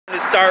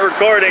start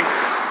recording.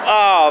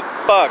 Oh,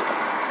 fuck.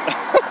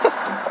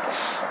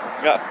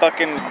 Got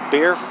fucking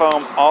beer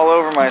foam all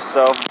over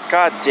myself.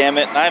 God damn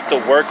it. And I have to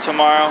work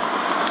tomorrow.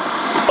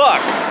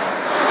 Fuck.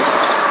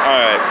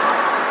 Alright.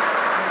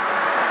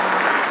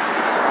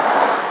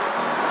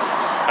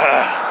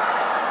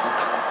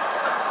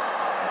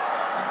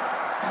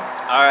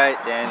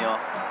 Alright, Daniel.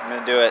 I'm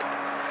gonna do it.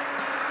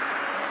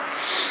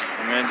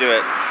 I'm gonna do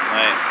it.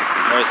 Alright.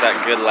 Where's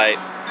that good light?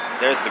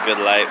 There's the good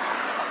light.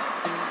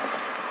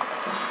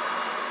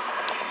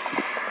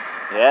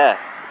 Yeah.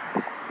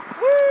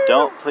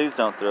 Woo! Please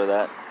don't throw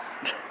that.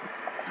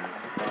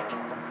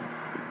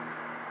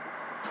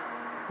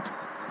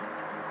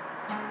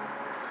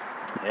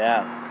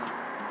 Yeah.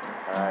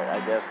 Alright, I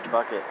guess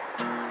fuck it.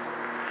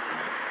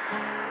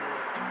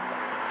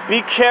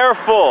 Be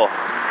careful!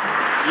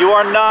 You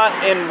are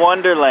not in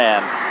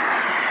Wonderland.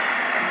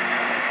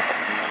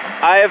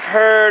 I have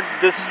heard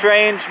the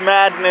strange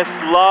madness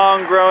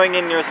long growing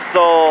in your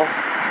soul,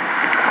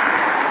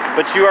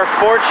 but you are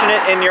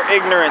fortunate in your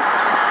ignorance,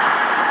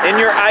 in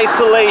your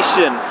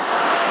isolation.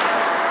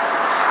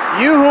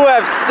 You who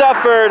have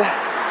suffered,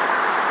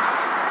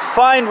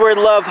 find where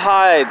love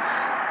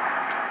hides.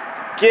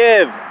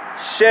 Give,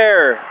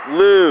 share,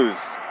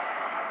 lose,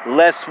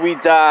 lest we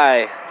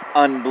die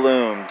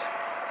unbloomed.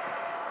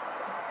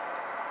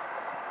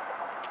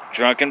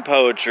 Drunken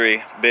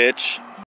poetry, bitch.